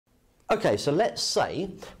Okay, so let's say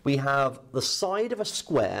we have the side of a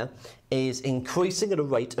square is increasing at a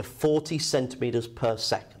rate of 40 centimetres per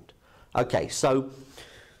second. Okay, so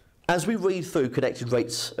as we read through connected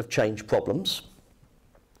rates of change problems,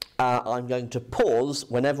 I'm going to pause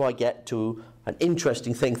whenever I get to an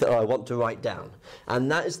interesting thing that I want to write down.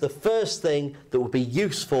 And that is the first thing that will be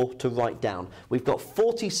useful to write down. We've got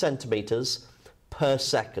 40 centimetres per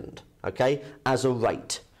second, okay, as a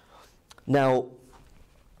rate. Now,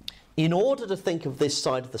 in order to think of this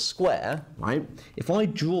side of the square, right, if I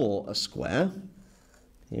draw a square,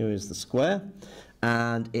 here is the square,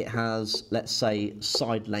 and it has, let's say,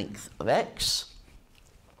 side length of x,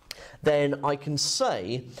 then I can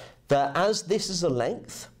say that as this is a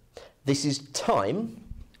length, this is time,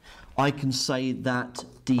 I can say that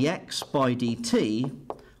dx by dt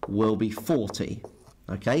will be 40.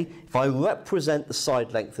 Okay? If I represent the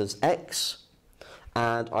side length as x,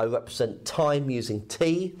 and I represent time using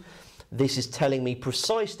t, this is telling me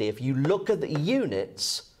precisely, if you look at the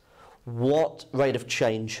units, what rate of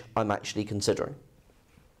change I'm actually considering.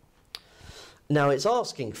 Now it's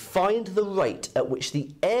asking, find the rate at which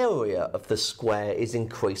the area of the square is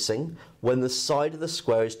increasing when the side of the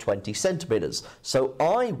square is 20 centimetres. So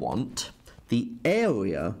I want the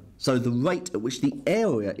area, so the rate at which the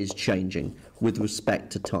area is changing with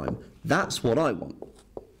respect to time. That's what I want,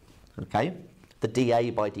 okay? The dA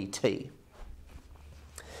by dt.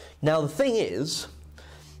 Now the thing is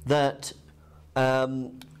that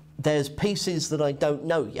there's pieces that I don't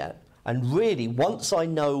know yet. And really, once I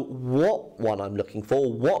know what one I'm looking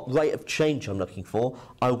for, what rate of change I'm looking for,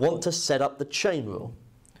 I want to set up the chain rule.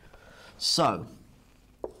 So,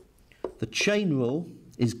 the chain rule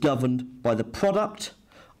is governed by the product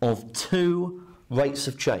of two rates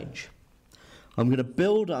of change. I'm going to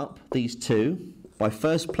build up these two by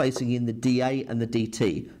first placing in the dA and the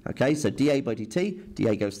dt. Okay, so dA by dt,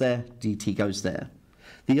 dA goes there, dt goes there.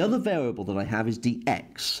 The other variable that I have is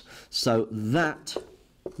dx, so that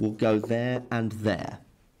will go there and there.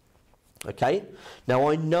 Okay, now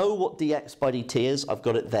I know what dx by dt is, I've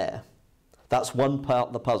got it there. That's one part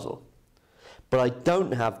of the puzzle. But I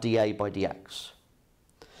don't have dA by dx.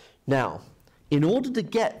 Now, in order to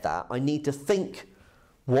get that, I need to think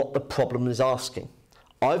what the problem is asking.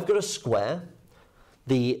 I've got a square,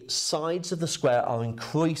 the sides of the square are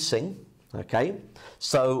increasing, okay?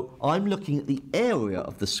 So I'm looking at the area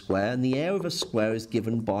of the square, and the area of a square is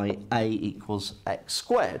given by a equals x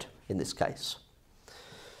squared in this case.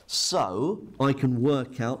 So I can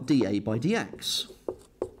work out dA by dx.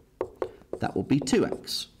 That will be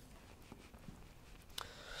 2x.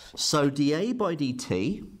 So dA by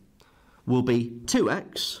dt will be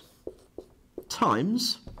 2x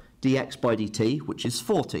times dx by dt, which is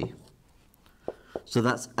 40. So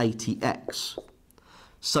that's 80x.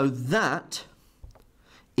 So that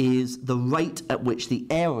is the rate at which the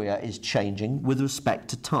area is changing with respect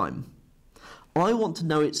to time. I want to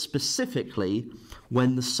know it specifically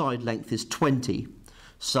when the side length is 20.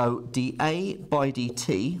 So dA by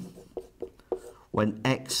dt, when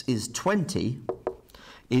x is 20,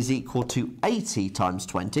 is equal to 80 times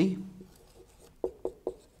 20,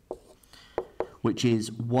 which is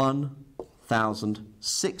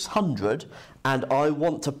 1,600, and I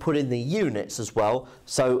want to put in the units as well.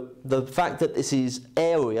 So the fact that this is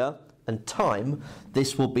area and time,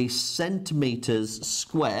 this will be centimetres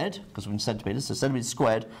squared, because we're in centimetres, so centimetres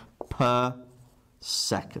squared per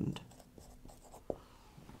second.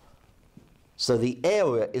 So the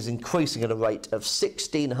area is increasing at a rate of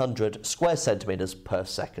 1,600 square centimetres per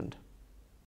second.